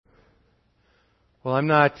Well, I'm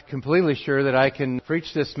not completely sure that I can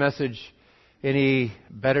preach this message any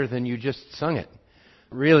better than you just sung it.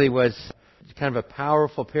 It really was kind of a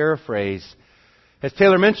powerful paraphrase. As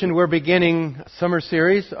Taylor mentioned, we're beginning a summer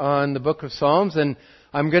series on the book of Psalms, and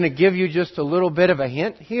I'm going to give you just a little bit of a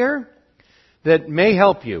hint here that may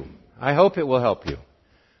help you. I hope it will help you.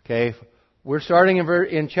 Okay, we're starting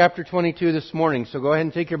in chapter 22 this morning, so go ahead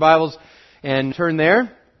and take your Bibles and turn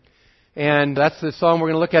there. And that's the psalm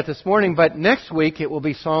we're going to look at this morning. But next week it will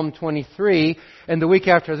be Psalm 23, and the week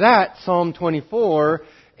after that, Psalm 24,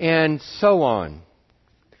 and so on.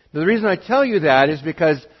 The reason I tell you that is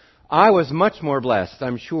because I was much more blessed,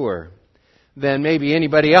 I'm sure, than maybe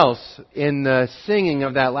anybody else in the singing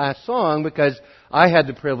of that last song, because I had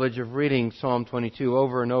the privilege of reading Psalm 22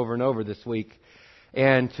 over and over and over this week,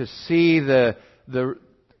 and to see the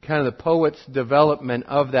kind of the poet's development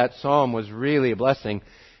of that psalm was really a blessing.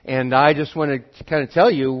 And I just want to kind of tell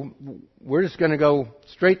you, we're just going to go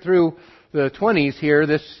straight through the 20s here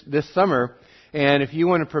this summer. And if you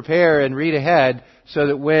want to prepare and read ahead so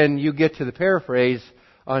that when you get to the paraphrase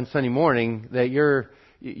on Sunday morning, that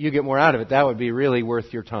you get more out of it, that would be really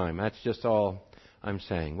worth your time. That's just all I'm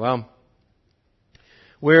saying. Well,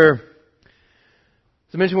 as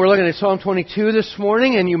I mentioned, we're looking at Psalm 22 this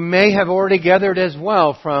morning, and you may have already gathered as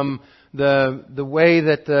well from the way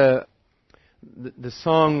that the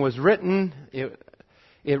song was written.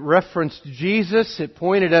 It referenced Jesus. It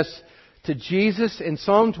pointed us to Jesus. And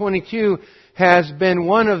Psalm 22 has been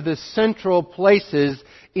one of the central places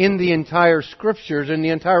in the entire Scriptures, in the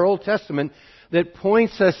entire Old Testament, that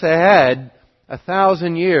points us ahead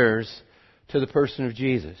 1,000 years to the person of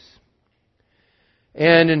Jesus.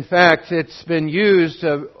 And in fact, it's been used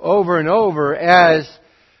over and over as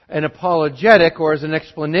an apologetic or as an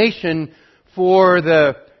explanation for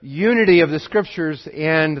the unity of the Scriptures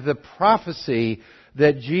and the prophecy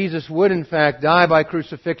that Jesus would in fact die by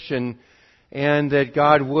crucifixion, and that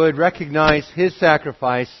God would recognize His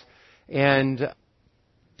sacrifice and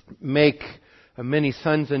make many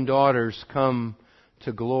sons and daughters come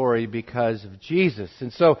to glory because of Jesus.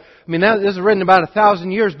 And so, this is written about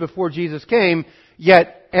 1,000 years before Jesus came,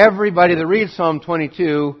 yet everybody that reads Psalm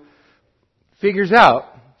 22 figures out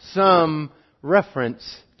some reference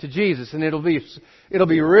to Jesus, and it'll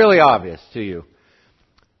be really obvious to you.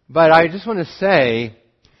 But I just want to say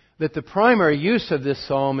that the primary use of this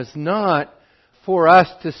psalm is not for us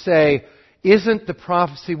to say, isn't the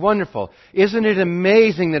prophecy wonderful? Isn't it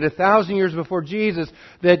amazing that 1,000 years before Jesus,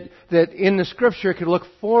 that in the Scripture could look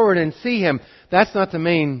forward and see Him? That's not the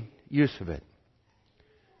main use of it.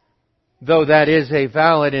 Though that is a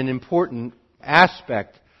valid and important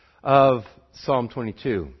aspect of Psalm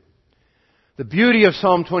 22. The beauty of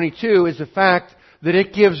Psalm 22 is the fact that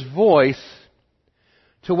it gives voice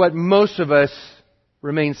to what most of us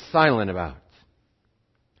remain silent about.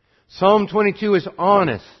 Psalm 22 is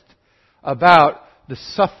honest about the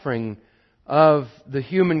suffering of the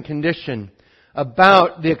human condition,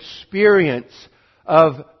 about the experience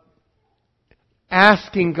of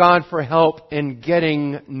asking God for help and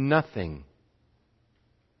getting nothing,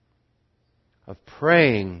 of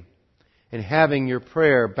praying and having your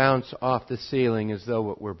prayer bounce off the ceiling as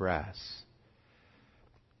though it were brass.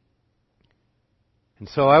 And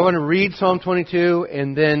so I want to read Psalm 22,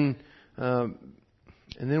 and then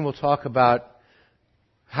we'll talk about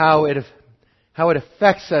how it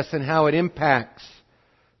affects us and how it impacts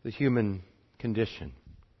the human condition.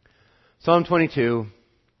 Psalm 22,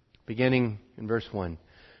 beginning in verse 1.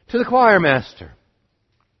 To the choir master,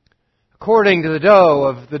 according to the doe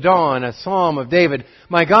of the dawn, a psalm of David.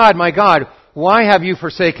 My God, why have you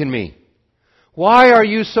forsaken me? Why are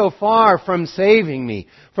you so far from saving me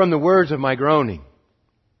from the words of my groaning?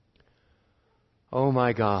 Oh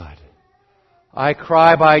my God, I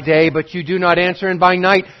cry by day, but you do not answer, and by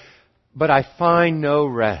night, but I find no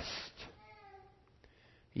rest.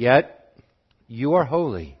 Yet you are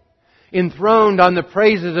holy, enthroned on the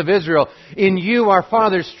praises of Israel. In you our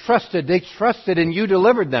fathers trusted. They trusted and you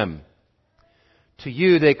delivered them. To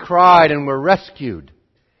you they cried and were rescued.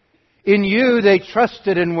 In you they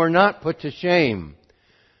trusted and were not put to shame.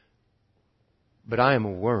 But I am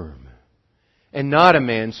a worm and not a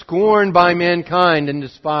man, scorned by mankind and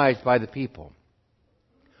despised by the people.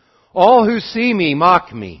 All who see me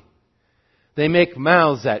mock me. They make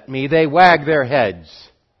mouths at me. They wag their heads.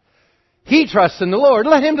 He trusts in the Lord.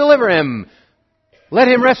 Let Him deliver him. Let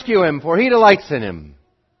Him rescue him, for He delights in him.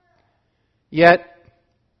 Yet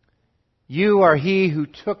you are He who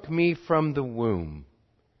took me from the womb.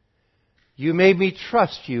 You made me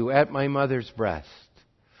trust you at my mother's breast.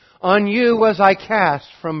 On you was I cast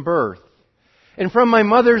from birth, and from my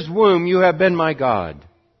mother's womb you have been my God.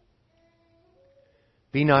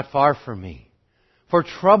 Be not far from me, for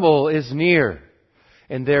trouble is near,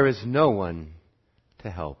 and there is no one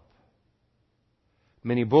to help.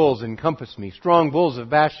 Many bulls encompass me, strong bulls of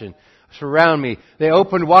Bashan surround me. They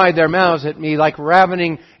opened wide their mouths at me like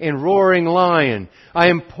ravening and roaring lion. I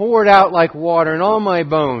am poured out like water, and all my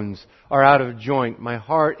bones are out of joint. My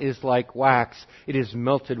heart is like wax. It is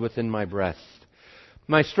melted within my breast.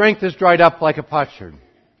 My strength is dried up like a potsherd.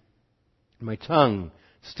 My tongue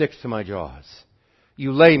sticks to my jaws.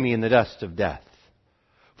 You lay me in the dust of death.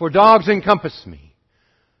 For dogs encompass me.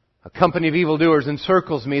 A company of evildoers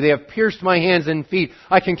encircles me. They have pierced my hands and feet.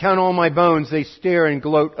 I can count all my bones. They stare and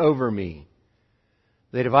gloat over me.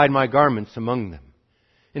 They divide my garments among them.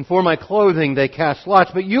 And for my clothing they cast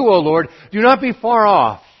lots. But you, O Lord, do not be far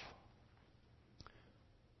off.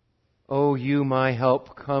 O you, my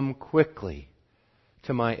help, come quickly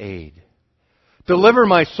to my aid. Deliver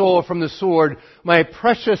my soul from the sword, my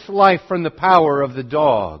precious life from the power of the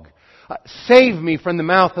dog. Save me from the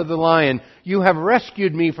mouth of the lion. You have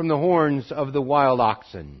rescued me from the horns of the wild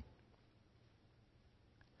oxen.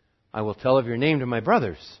 I will tell of your name to my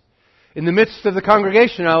brothers. In the midst of the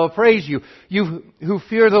congregation I will praise you. You who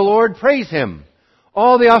fear the Lord, praise Him.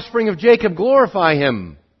 All the offspring of Jacob, glorify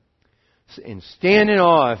Him. And stand in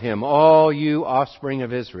awe of Him, all you offspring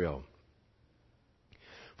of Israel.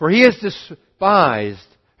 For He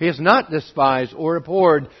has not despised or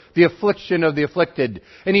abhorred the affliction of the afflicted,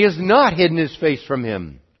 and He has not hidden His face from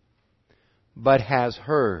him, but has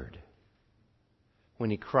heard when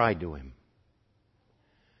he cried to Him.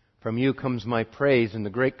 From you comes my praise in the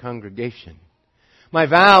great congregation. My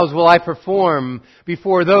vows will I perform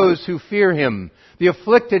before those who fear Him. The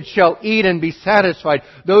afflicted shall eat and be satisfied.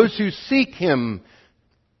 Those who seek Him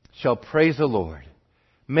shall praise the Lord.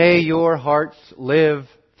 May your hearts live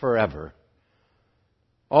forever.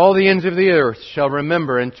 All the ends of the earth shall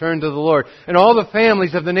remember and turn to the Lord, and all the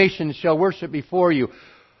families of the nations shall worship before you.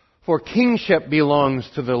 For kingship belongs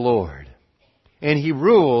to the Lord, and He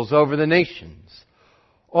rules over the nations.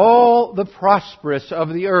 All the prosperous of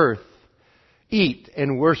the earth eat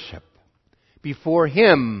and worship. Before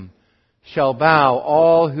Him shall bow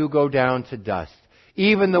all who go down to dust,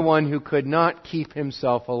 even the one who could not keep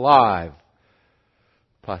himself alive.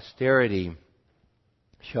 Posterity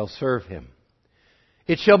shall serve Him.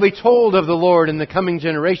 It shall be told of the Lord in the coming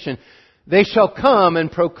generation. They shall come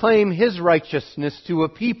and proclaim His righteousness to a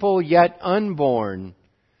people yet unborn,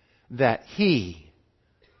 that He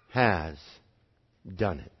has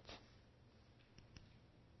done it.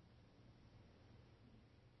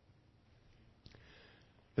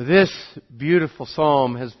 This beautiful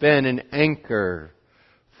psalm has been an anchor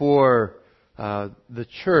for the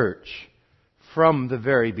church from the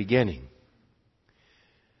very beginning.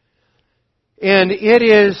 And it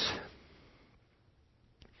is,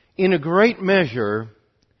 in a great measure,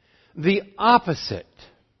 the opposite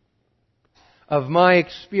of my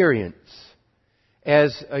experience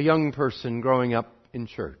as a young person growing up in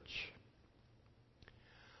church.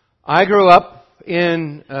 I grew up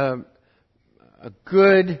in a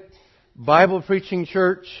good Bible preaching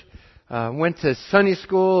church, went to Sunday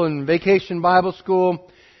school and vacation Bible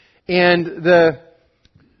school, and the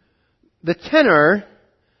tenor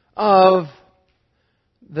of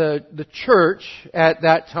the church at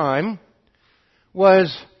that time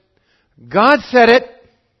was, God said it,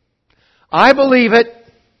 I believe it,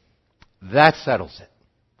 that settles it.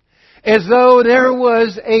 As though there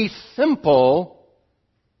was a simple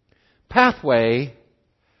pathway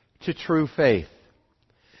to true faith.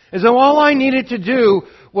 As though all I needed to do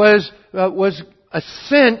was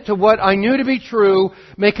assent to what I knew to be true,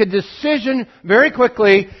 make a decision very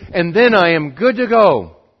quickly, and then I am good to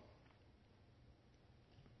go.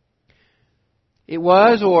 It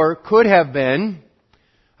was, or could have been,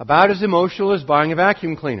 about as emotional as buying a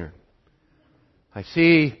vacuum cleaner. I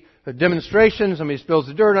see a demonstration, somebody spills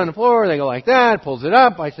the dirt on the floor, they go like that, pulls it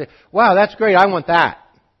up, I say, wow, that's great, I want that.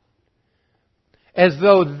 As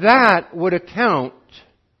though that would account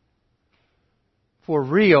for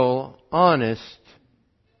real, honest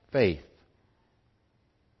faith.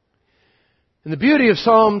 And the beauty of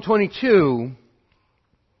Psalm 22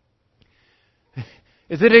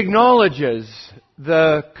 is it acknowledges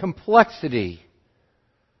the complexity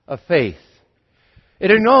of faith.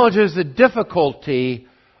 It acknowledges the difficulty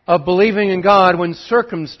of believing in God when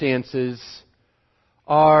circumstances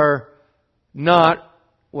are not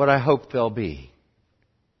what I hope they'll be.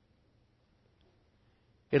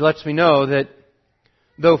 It lets me know that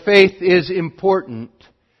though faith is important,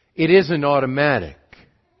 it isn't automatic.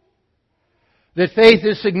 That faith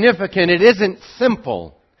is significant, it isn't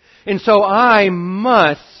simple. And so I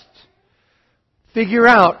must figure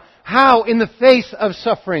out how in the face of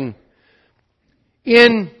suffering,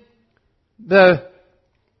 in the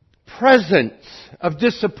presence of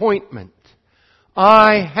disappointment,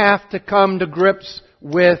 I have to come to grips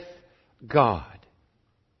with God.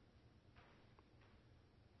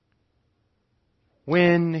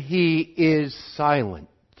 When He is silent,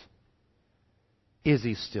 is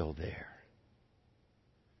He still there?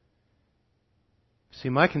 See,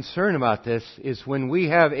 my concern about this is when we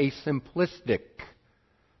have a simplistic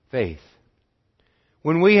faith.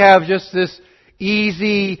 When we have just this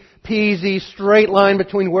easy peasy straight line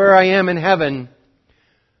between where I am and heaven,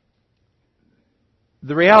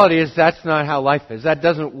 the reality is that's not how life is. That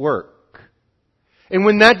doesn't work. And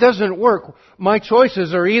when that doesn't work, my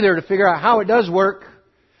choices are either to figure out how it does work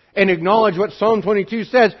and acknowledge what Psalm 22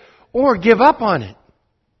 says, or give up on it.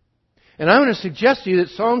 And I want to suggest to you that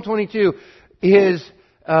Psalm 22 is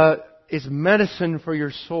medicine for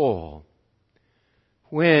your soul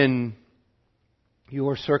when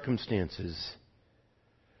your circumstances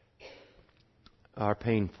are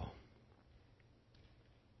painful.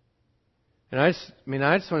 And I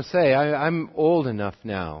just want to say, I'm old enough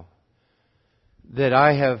now that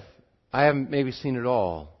I haven't maybe seen it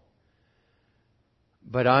all.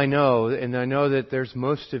 But I know that there's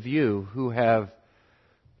most of you who have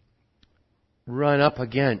run up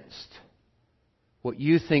against what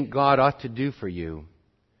you think God ought to do for you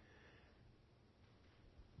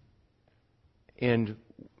and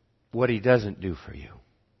what He doesn't do for you.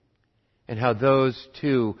 And how those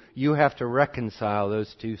two, you have to reconcile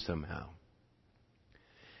those two somehow.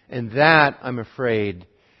 And that, I'm afraid,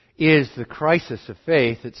 is the crisis of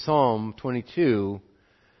faith that Psalm 22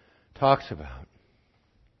 talks about.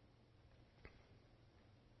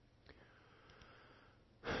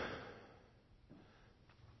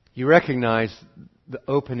 You recognize the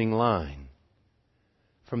opening line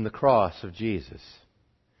from the cross of Jesus.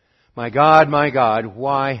 My God,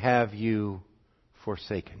 why have you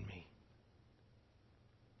forsaken me?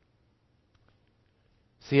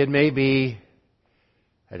 See, it may be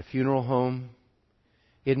at a funeral home.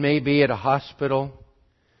 It may be at a hospital.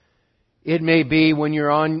 It may be when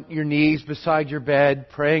you're on your knees beside your bed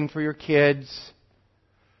praying for your kids.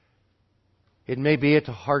 It may be at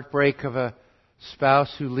the heartbreak of a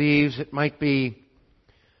spouse who leaves. It might be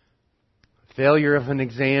failure of an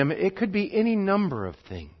exam. It could be any number of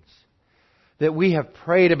things that we have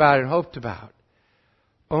prayed about and hoped about,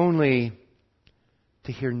 only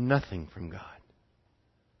to hear nothing from God.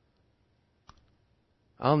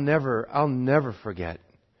 I'll never forget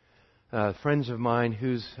friends of mine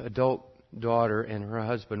whose adult daughter and her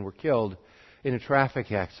husband were killed in a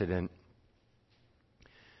traffic accident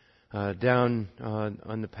down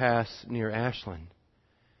on the pass near Ashland.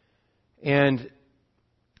 And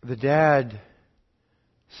the dad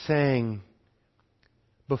sang,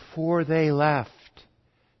 before they left,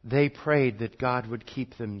 they prayed that God would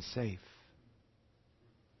keep them safe.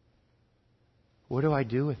 What do I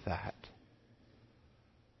do with that?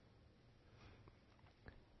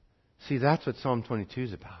 See, that's what Psalm 22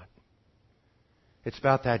 is about. It's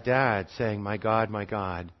about that dad saying, my God,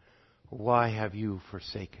 why have you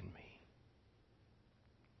forsaken me?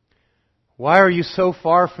 Why are you so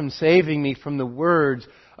far from saving me from the words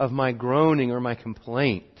of my groaning or my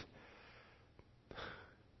complaint?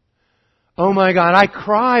 Oh my God, I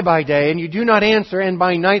cry by day and you do not answer, and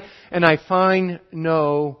by night and I find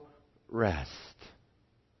no rest.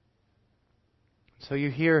 So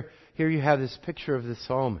here you have this picture of the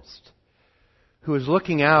psalmist who is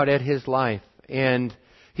looking out at his life, and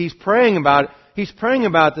he's praying about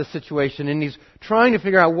the situation, and he's trying to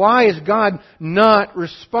figure out, why is God not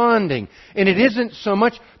responding? And it isn't so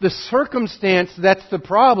much the circumstance that's the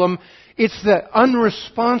problem, it's the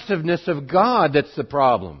unresponsiveness of God that's the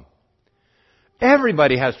problem.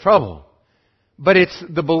 Everybody has trouble, but it's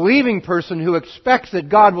the believing person who expects that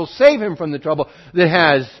God will save him from the trouble that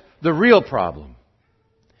has the real problem.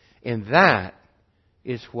 And that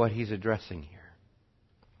is what he's addressing here,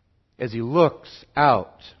 as he looks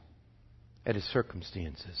out at his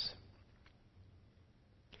circumstances.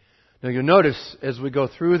 Now you'll notice as we go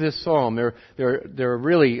through this psalm, there are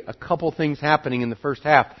really a couple things happening in the first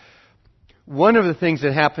half. One of the things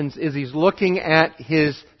that happens is he's looking at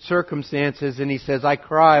his circumstances and he says, I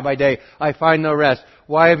cry by day, I find no rest.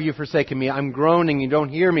 Why have you forsaken me? I'm groaning, you don't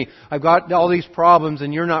hear me. I've got all these problems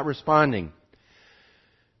and you're not responding.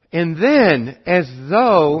 And then, as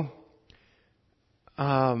though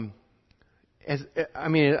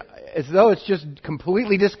it's just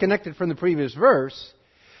completely disconnected from the previous verse,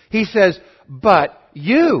 he says, but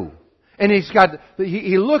you. And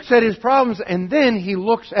he looks at his problems and then he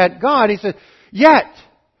looks at God. He says, yet,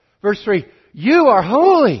 verse 3, you are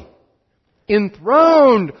holy.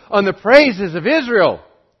 enthroned on the praises of Israel.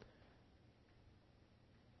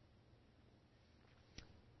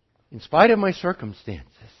 In spite of my circumstances,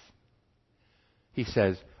 he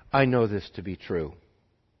says, I know this to be true.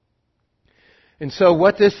 And so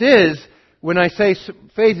what this is, when I say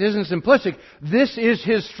faith isn't simplistic, this is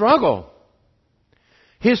his struggle.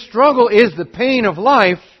 His struggle is the pain of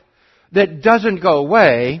life that doesn't go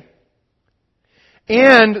away,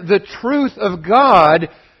 and the truth of God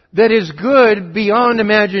that is good beyond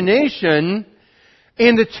imagination,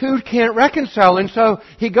 and the two can't reconcile. And so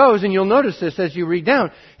he goes, and you'll notice this as you read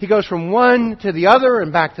down, he goes from one to the other,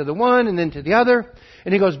 and back to the one, and then to the other,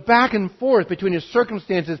 and he goes back and forth between his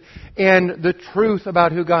circumstances and the truth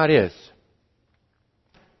about who God is.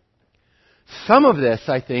 Some of this,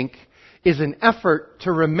 I think, is an effort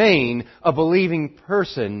to remain a believing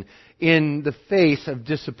person in the face of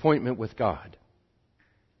disappointment with God.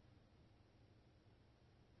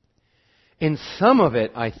 And some of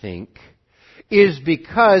it, I think, is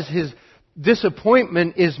because his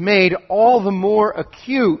disappointment is made all the more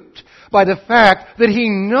acute by the fact that he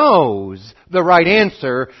knows the right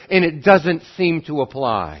answer and it doesn't seem to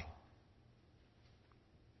apply.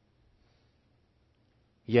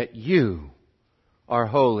 Yet you are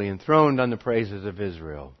holy, enthroned on the praises of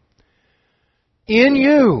Israel. In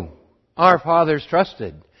you, our fathers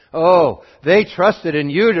trusted. Oh, they trusted and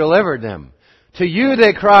you delivered them. To you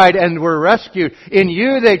they cried and were rescued. In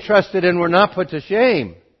you they trusted and were not put to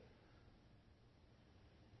shame.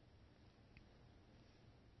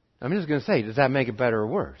 I'm just going to say, does that make it better or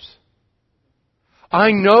worse?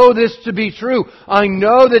 I know this to be true. I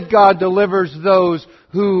know that God delivers those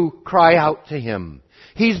who cry out to Him.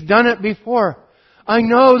 He's done it before. I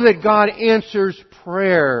know that God answers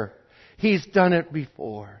prayer. He's done it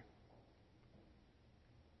before.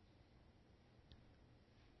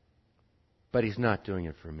 But He's not doing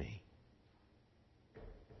it for me.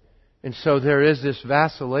 And so there is this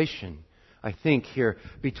vacillation, I think, here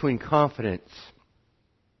between confidence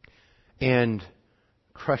and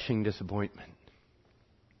crushing disappointment.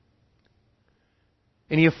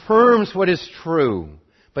 And he affirms what is true,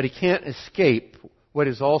 but he can't escape what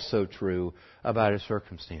is also true about his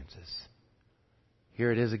circumstances.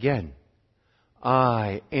 Here it is again.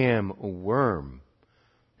 I am a worm.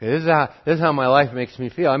 Okay, this is how my life makes me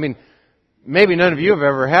feel. I mean, maybe none of you have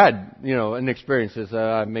ever had, an experience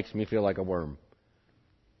that makes me feel like a worm.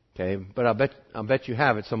 Okay, but I'll bet you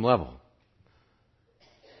have at some level.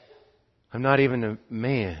 I'm not even a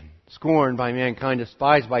man, scorned by mankind,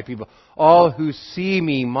 despised by people. All who see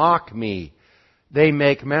me mock me. They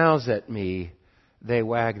make mouths at me. They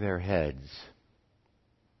wag their heads.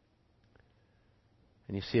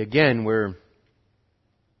 And you see, again, we're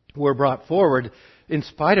brought forward in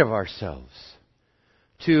spite of ourselves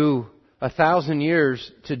to 1,000 years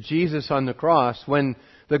to Jesus on the cross when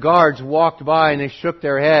the guards walked by and they shook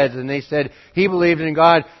their heads and they said, he believed in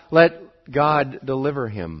God, let God deliver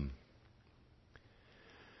him.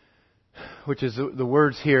 Which is the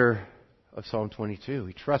words here of Psalm 22.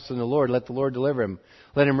 He trusts in the Lord. Let the Lord deliver him.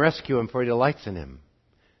 Let him rescue him, for he delights in him.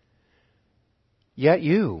 Yet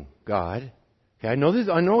you, God, I know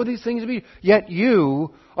these things to be. Yet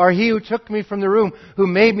you are he who took me from the womb, who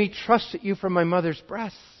made me trust at you from my mother's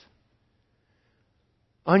breasts.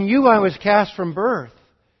 On you I was cast from birth,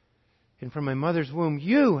 and from my mother's womb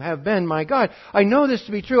you have been my God. I know this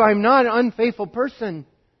to be true. I'm not an unfaithful person.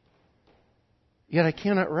 Yet I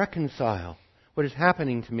cannot reconcile what is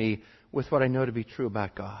happening to me with what I know to be true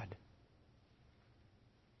about God.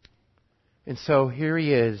 And so here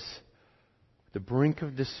he is, the brink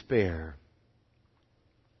of despair,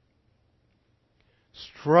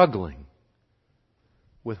 struggling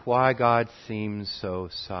with why God seems so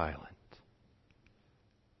silent.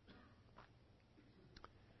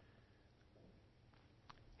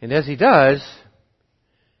 And as he does,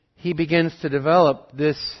 he begins to develop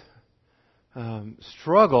this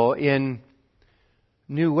struggle in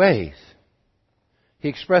new ways. He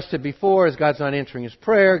expressed it before as God's not answering his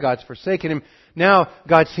prayer, God's forsaken him. Now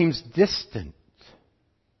God seems distant.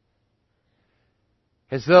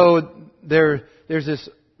 As though there's this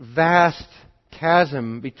vast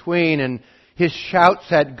chasm between, and his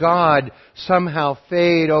shouts at God somehow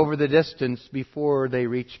fade over the distance before they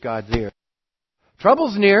reach God's ear.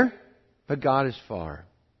 Trouble's near, but God is far.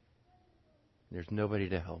 There's nobody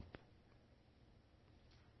to help.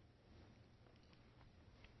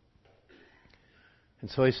 And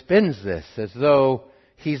so he spins this as though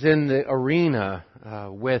he's in the arena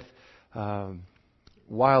with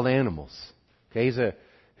wild animals. Okay,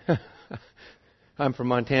 I'm from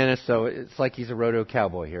Montana, so it's like he's a rodeo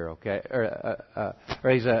cowboy here. Okay, or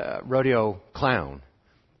he's a rodeo clown.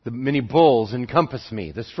 The many bulls encompass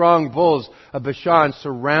me. The strong bulls of Bashan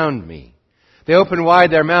surround me. They open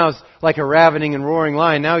wide their mouths like a ravening and roaring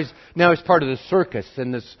lion. Now he's part of the circus,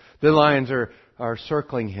 and the lions are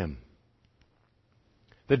circling him.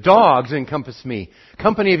 The dogs encompass me.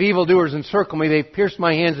 Company of evildoers encircle me. They pierce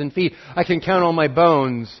my hands and feet. I can count all my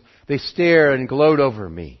bones. They stare and gloat over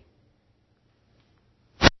me.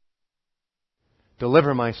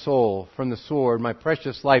 Deliver my soul from the sword, my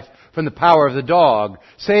precious life from the power of the dog.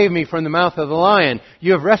 Save me from the mouth of the lion.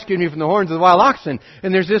 You have rescued me from the horns of the wild oxen.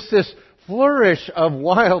 And there's just this flourish of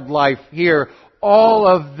wildlife here. All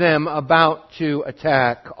of them about to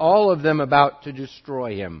attack. All of them about to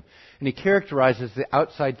destroy him. And he characterizes the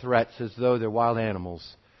outside threats as though they're wild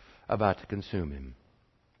animals about to consume him.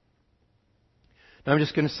 Now I'm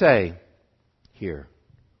just going to say here.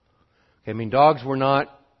 Okay, I mean, dogs were not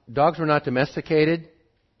domesticated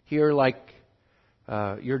here like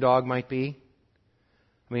your dog might be.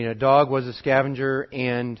 I mean, a dog was a scavenger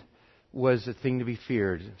and was a thing to be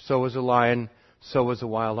feared. So was a lion. So was a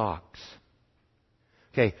wild ox.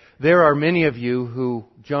 Okay, there are many of you who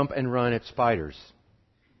jump and run at spiders.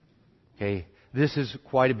 Okay, this is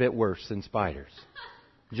quite a bit worse than spiders.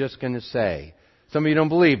 Just going to say. Some of you don't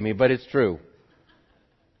believe me, but it's true.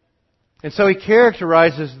 And so he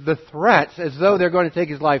characterizes the threats as though they're going to take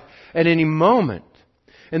his life at any moment.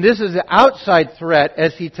 And this is the outside threat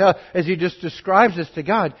as he just describes this to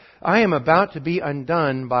God. I am about to be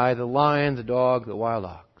undone by the lion, the dog, the wild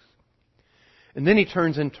ox. And then he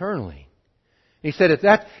turns internally. He said,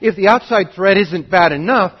 if the outside threat isn't bad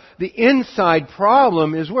enough, the inside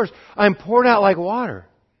problem is worse. I'm poured out like water.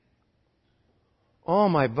 All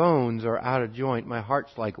my bones are out of joint. My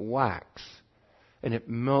heart's like wax, and it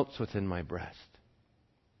melts within my breast.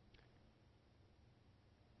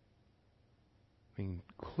 I mean,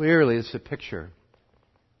 clearly, it's a picture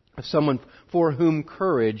of someone for whom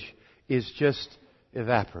courage is just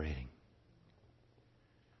evaporating.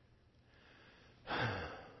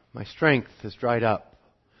 My strength is dried up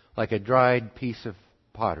like a dried piece of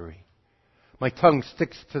pottery. My tongue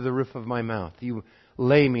sticks to the roof of my mouth. You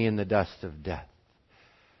lay me in the dust of death.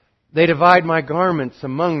 They divide my garments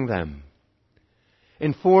among them,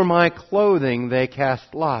 and for my clothing they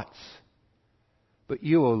cast lots. But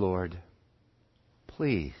you, O Lord,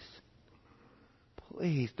 please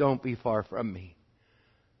don't be far from me.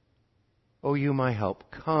 O you, my help,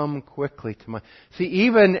 come quickly to my... See,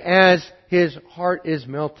 even as his heart is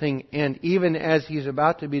melting and even as he's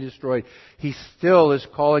about to be destroyed, he still is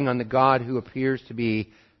calling on the God who appears to be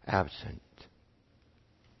absent.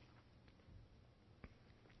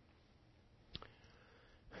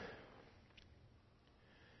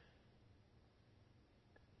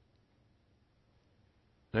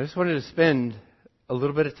 I just wanted to spend a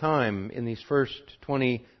little bit of time in these first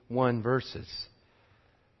 21 verses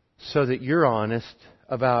so that you're honest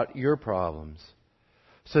about your problems.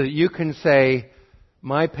 So that you can say,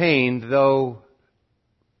 my pain, though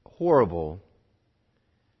horrible,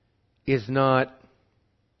 I'm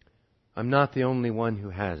not the only one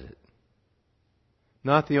who has it.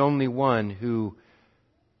 Not the only one who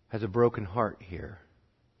has a broken heart here.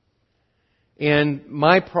 And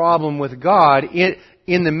my problem with God,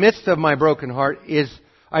 in the midst of my broken heart, is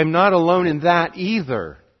I'm not alone in that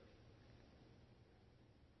either.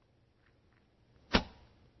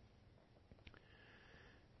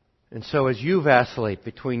 And so as you vacillate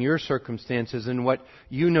between your circumstances and what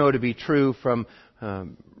you know to be true from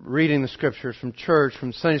reading the Scriptures, from church,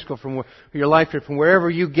 from Sunday school, from your life group, from wherever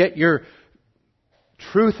you get your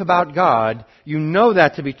truth about God, you know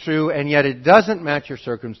that to be true, and yet it doesn't match your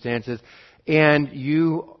circumstances, and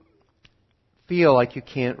you feel like you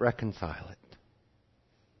can't reconcile it.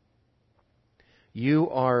 You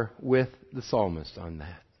are with the psalmist on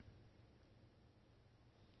that.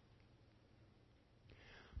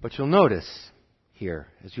 But you'll notice here,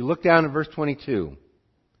 as you look down at verse 22,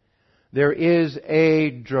 there is a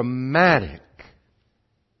dramatic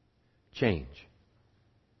change.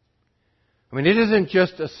 I mean, it isn't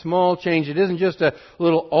just a small change. It isn't just a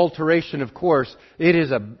little alteration of course. It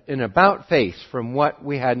is an about-face from what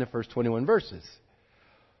we had in the first 21 verses.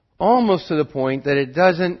 Almost to the point that it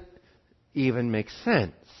doesn't even make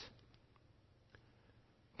sense.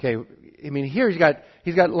 Okay, I mean, here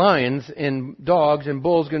he's got lions and dogs and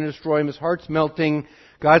bulls going to destroy him. His heart's melting.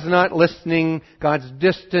 God's not listening. God's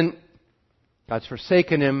distant. God's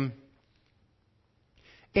forsaken him.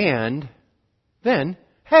 And then,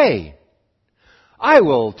 hey, I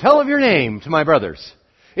will tell of your name to my brothers.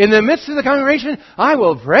 In the midst of the congregation, I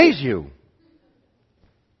will praise you.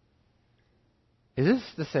 Is this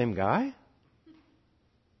the same guy?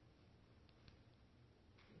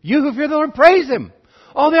 You who fear the Lord, praise Him.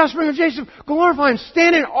 All the offspring of Jacob, glorify Him.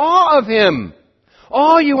 Stand in awe of Him.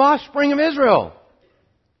 All you offspring of Israel.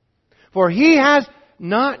 For He has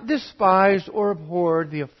not despised or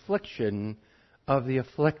abhorred the affliction of the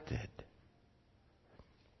afflicted.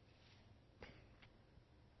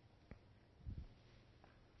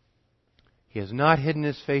 He has not hidden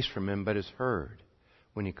His face from him, but has heard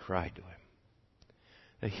when he cried to Him.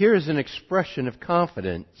 Now here is an expression of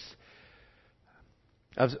confidence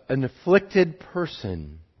of an afflicted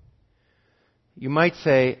person. You might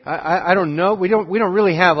say, I don't know, we don't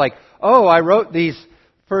really have like, oh, I wrote these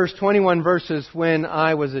first 21 verses when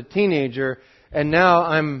I was a teenager, and now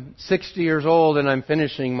I'm 60 years old and I'm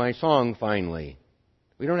finishing my song finally.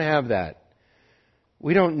 We don't have that.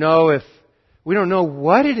 We don't know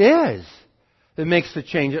what it is that makes the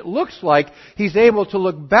change. It looks like he's able to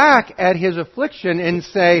look back at his affliction and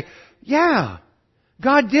say, yeah,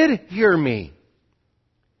 God did hear me.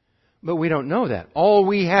 But we don't know that. All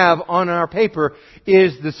we have on our paper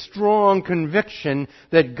is the strong conviction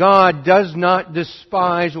that God does not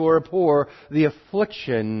despise or abhor the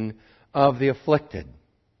affliction of the afflicted.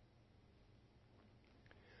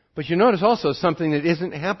 But you notice also something that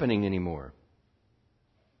isn't happening anymore.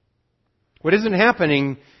 What isn't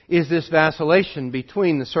happening is this vacillation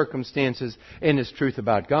between the circumstances and His truth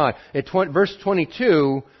about God. At verse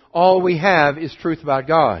 22, all we have is truth about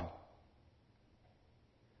God.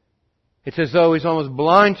 It's as though he's almost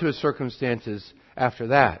blind to his circumstances after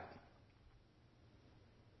that.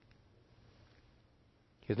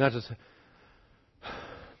 He's not just...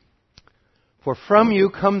 For from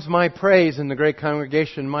you comes my praise in the great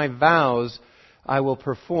congregation. My vows I will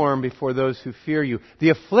perform before those who fear you. The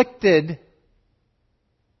afflicted,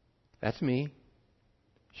 that's me,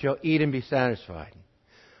 shall eat and be satisfied.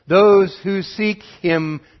 Those who seek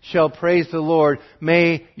Him shall praise the Lord.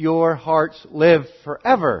 May your hearts live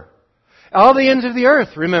forever. All the ends of the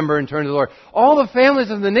earth, remember, and turn to the Lord. All the families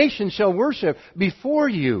of the nations shall worship before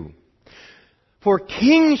you. For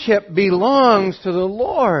kingship belongs to the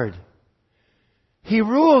Lord. He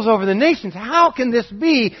rules over the nations. How can this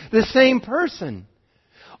be the same person?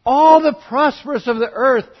 All the prosperous of the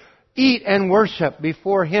earth eat and worship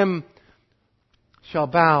before Him shall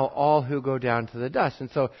bow all who go down to the dust. And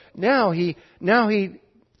so now he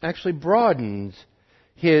actually broadens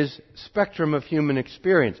his spectrum of human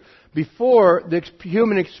experience. Before, the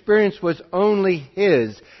human experience was only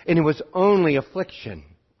his, and it was only affliction.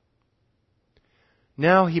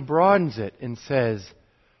 Now he broadens it and says,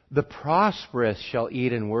 the prosperous shall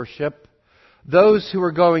eat and worship. Those who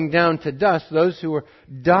are going down to dust, those who are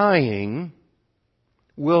dying,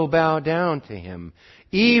 will bow down to Him.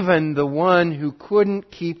 Even the one who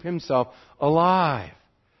couldn't keep himself alive.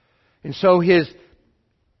 And so his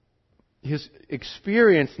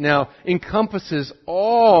experience now encompasses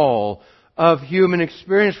all of human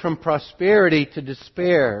experience, from prosperity to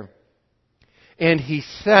despair. And he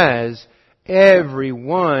says, every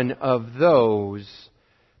one of those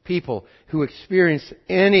people who experience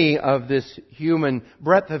any of this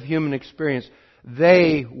breadth of human experience,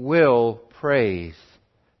 they will praise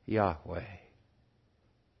Yahweh.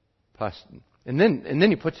 And then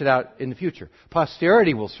he puts it out in the future.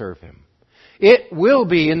 Posterity will serve Him. It will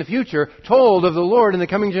be in the future told of the Lord in the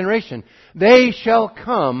coming generation. They shall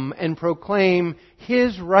come and proclaim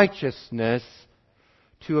His righteousness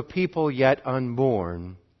to a people yet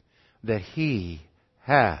unborn, that He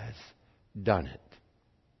has done it.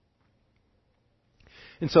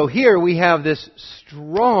 And so here we have this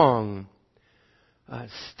strong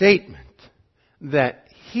statement that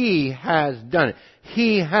He has done it.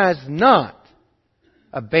 He has not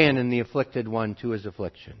abandoned the afflicted one to his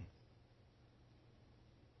affliction.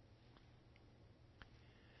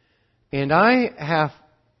 And I have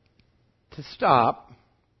to stop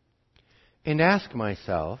and ask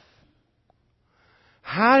myself,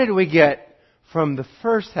 how did we get from the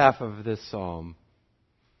first half of this psalm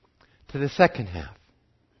to the second half?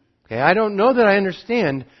 Okay, I don't know that I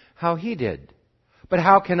understand how he did, but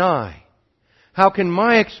how can I? How can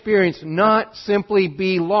my experience not simply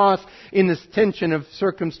be lost in this tension of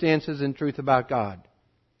circumstances and truth about God?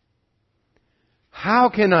 How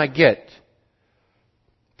can I get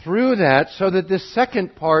through that so that this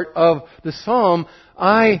second part of the psalm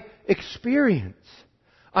I experience?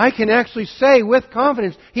 I can actually say with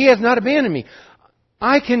confidence, He has not abandoned me.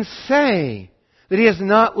 I can say that He has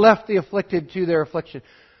not left the afflicted to their affliction.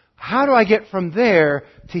 How do I get from there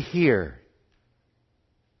to here?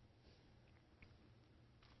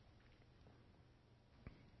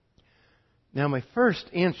 Now, my first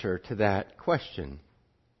answer to that question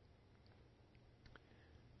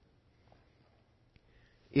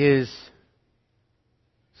is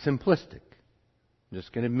simplistic. I'm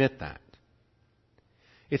just going to admit that.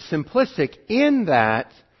 It's simplistic in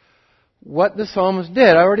that what the psalmist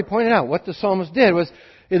did, I already pointed out, what the psalmist did was,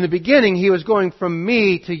 in the beginning, he was going from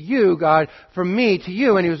me to you, God, from me to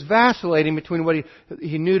you, and he was vacillating between what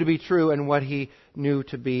he knew to be true and what he knew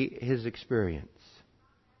to be his experience.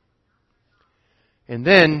 And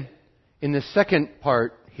then, in the second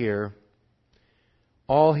part here,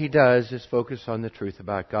 all he does is focus on the truth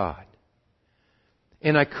about God.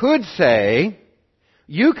 And I could say,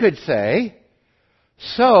 you could say,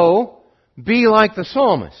 so be like the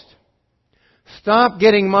psalmist. Stop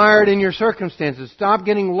getting mired in your circumstances. Stop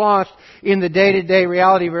getting lost in the day-to-day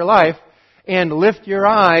reality of your life and lift your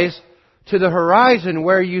eyes to the horizon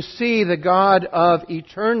where you see the God of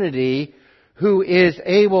eternity who is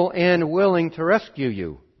able and willing to rescue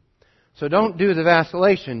you. So don't do the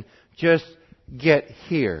vacillation. Just get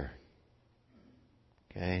here.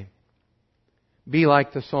 Okay? Be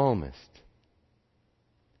like the psalmist.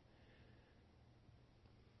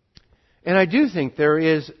 And I do think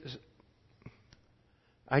there's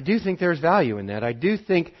value in that. I do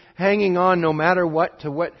think hanging on no matter what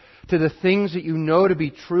to the things that you know to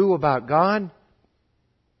be true about God,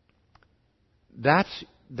 that's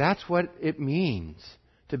what it means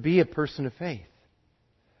to be a person of faith.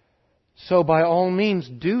 So by all means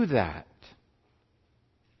do that.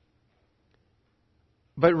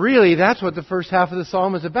 But really, that's what the first half of the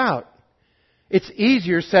psalm is about. It's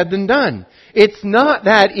easier said than done. It's not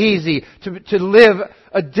that easy to live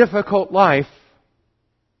a difficult life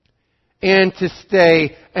and to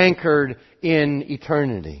stay anchored in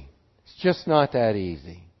eternity. It's just not that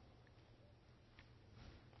easy.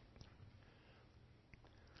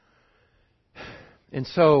 And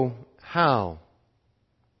so, how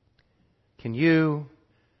can you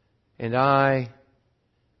and I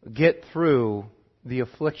get through the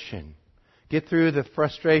affliction, get through the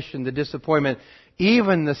frustration, the disappointment,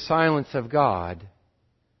 even the silence of God,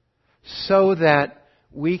 so that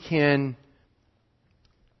we can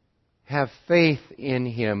have faith in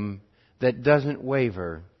Him that doesn't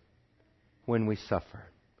waver when we suffer?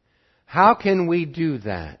 How can we do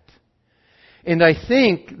that? And I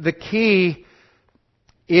think the key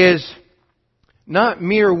is not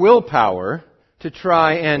mere willpower to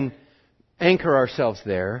try and anchor ourselves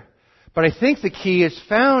there, but I think the key is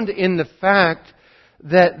found in the fact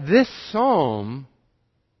that this psalm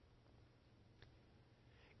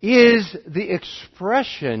is the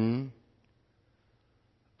expression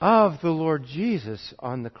of the Lord Jesus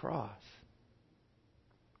on the cross.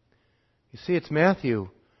 You see, it's Matthew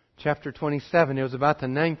chapter 27. It was about the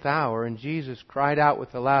 9th hour, and Jesus cried out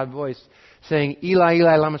with a loud voice, saying, Eli,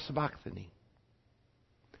 Eli, lama sabachthani.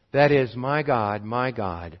 That is, my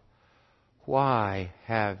God, why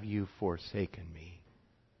have you forsaken me?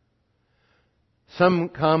 Some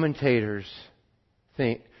commentators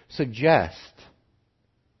suggest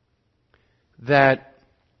that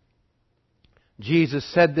Jesus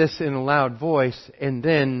said this in a loud voice and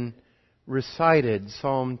then recited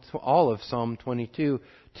all of Psalm 22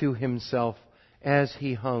 to himself as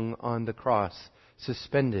he hung on the cross,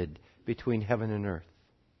 suspended between heaven and earth.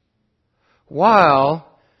 While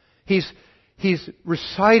he's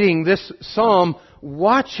reciting this psalm,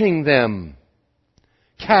 watching them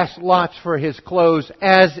cast lots for his clothes,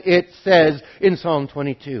 as it says in Psalm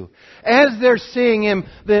 22. As they're seeing him,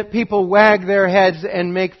 the people wag their heads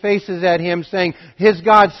and make faces at him, saying, his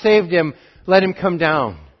God saved him, let him come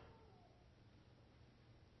down.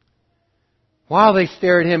 While they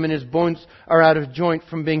stare at him and his bones are out of joint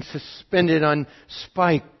from being suspended on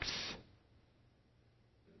spikes.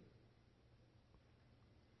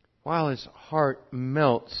 While his heart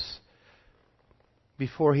melts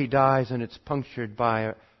before he dies and it's punctured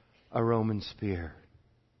by a Roman spear.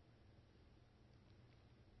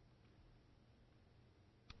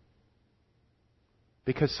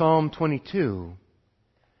 Because Psalm 22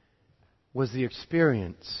 was the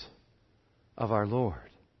experience of our Lord.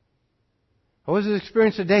 It was the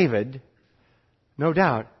experience of David, no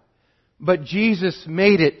doubt. But Jesus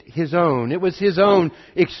made it His own. It was His own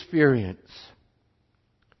experience.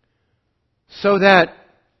 So that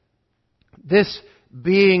this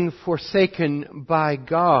being forsaken by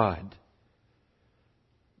God,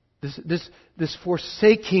 this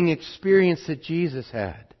forsaking experience that Jesus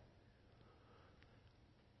had,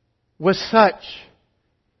 was such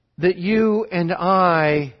that you and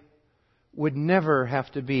I would never have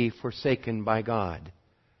to be forsaken by God.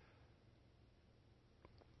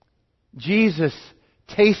 Jesus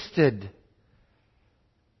tasted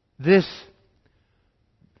this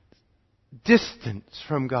distance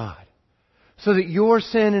from God, so that your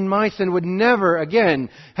sin and my sin would never again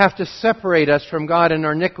have to separate us from God in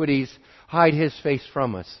our iniquities, hide His face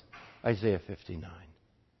from us. Isaiah 59.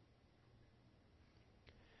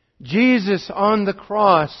 Jesus on the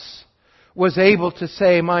cross was able to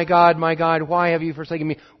say, my God, why have you forsaken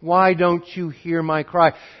me? Why don't you hear my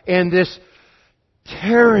cry? And this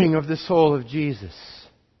tearing of the soul of Jesus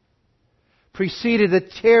preceded the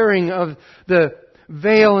tearing of the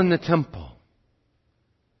veil in the temple,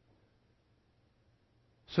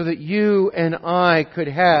 so that you and I could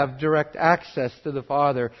have direct access to the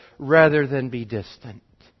Father rather than be distant.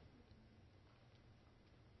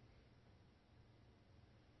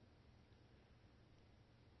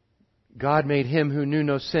 God made Him who knew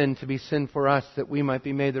no sin to be sin for us, that we might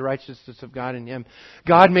be made the righteousness of God in Him.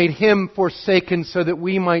 God made Him forsaken so that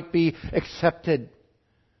we might be accepted.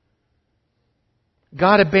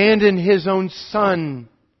 God abandoned His own Son,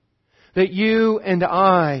 that you and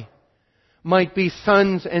I might be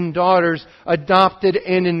sons and daughters adopted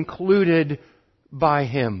and included by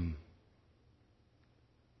Him.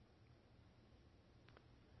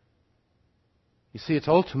 You see, it's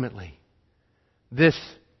ultimately this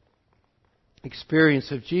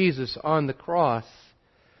experience of Jesus on the cross,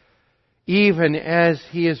 even as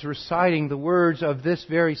He is reciting the words of this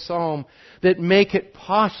very psalm, that make it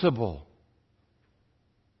possible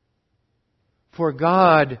for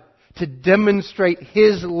God to demonstrate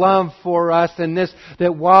His love for us, and this,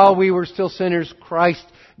 that while we were still sinners, Christ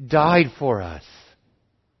died for us,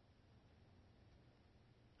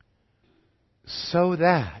 so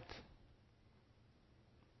that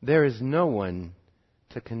there is no one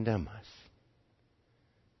to condemn us.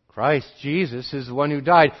 Christ Jesus is the one who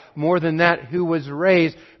died. More than that, who was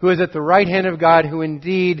raised, who is at the right hand of God, who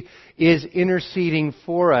indeed is interceding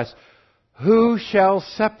for us. Who shall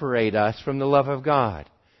separate us from the love of God?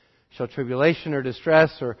 Shall tribulation or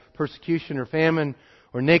distress or persecution or famine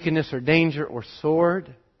or nakedness or danger or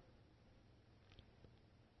sword?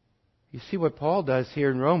 You see what Paul does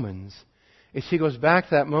here in Romans is he goes back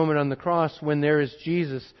to that moment on the cross when there is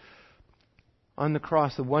Jesus on the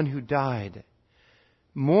cross, the one who died.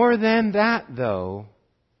 More than that, though,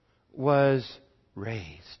 was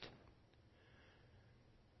raised.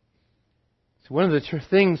 So one of the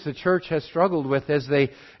things the church has struggled with as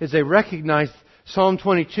they recognize Psalm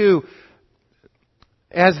 22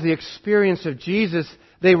 as the experience of Jesus,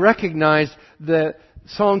 they recognize that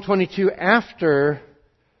Psalm 22 after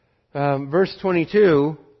verse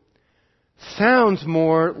 22 sounds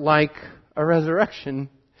more like a resurrection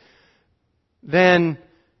than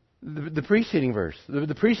the preceding verse.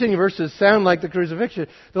 The preceding verses sound like the crucifixion.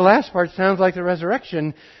 The last part sounds like the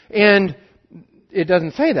resurrection, and it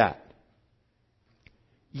doesn't say that.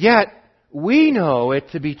 Yet, we know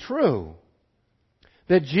it to be true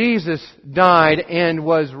that Jesus died and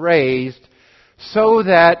was raised so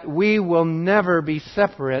that we will never be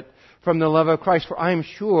separate from the love of Christ. For I am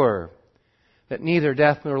sure that neither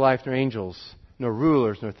death nor life nor angels nor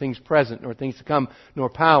rulers nor things present nor things to come nor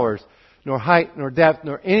powers nor height, nor depth,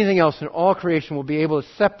 nor anything else in all creation will be able to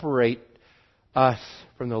separate us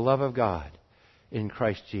from the love of God in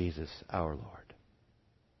Christ Jesus our Lord.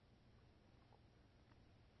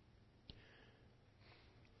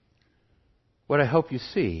 What I hope you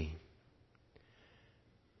see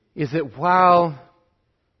is that while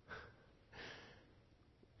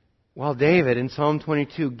David in Psalm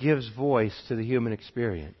 22 gives voice to the human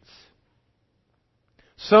experience,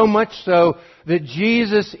 so much so that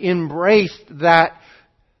Jesus embraced that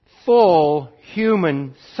full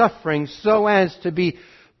human suffering so as to be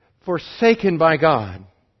forsaken by God.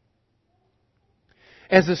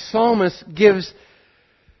 As the psalmist gives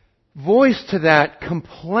voice to that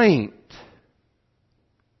complaint,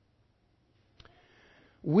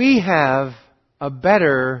 we have a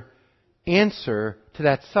better answer to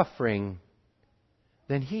that suffering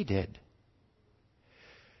than he did.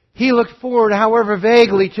 He looked forward, however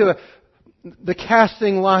vaguely, to the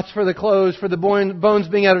casting lots for the clothes, for the bones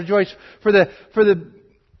being out of joints, for the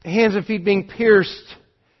hands and feet being pierced,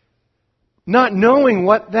 not knowing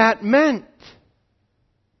what that meant.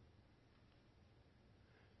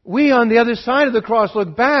 We, on the other side of the cross,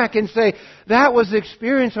 look back and say, that was the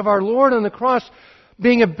experience of our Lord on the cross,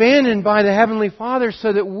 being abandoned by the Heavenly Father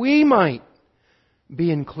so that we might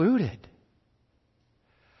be included.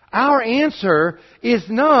 Our answer is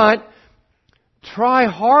not try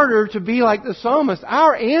harder to be like the psalmist.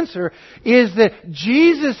 Our answer is that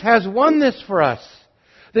Jesus has won this for us.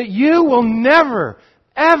 That you will never,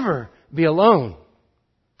 ever be alone.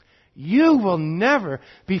 You will never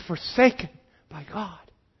be forsaken by God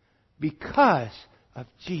because of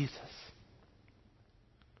Jesus.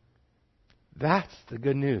 That's the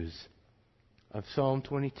good news of Psalm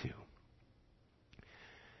 22.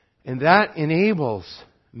 And that enables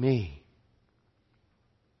me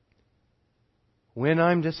when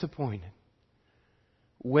I'm disappointed,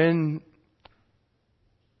 when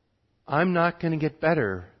I'm not going to get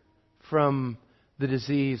better from the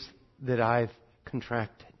disease that I've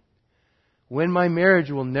contracted, when my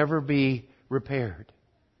marriage will never be repaired,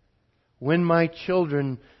 when my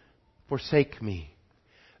children forsake me,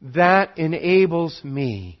 that enables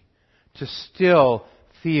me to still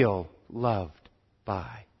feel loved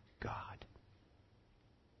by God.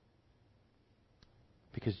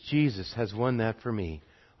 Because Jesus has won that for me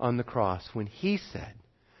on the cross when He said,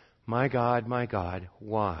 my God,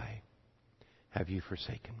 why have you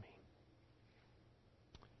forsaken me?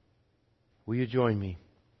 Will you join me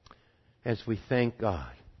as we thank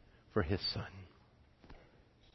God for His Son?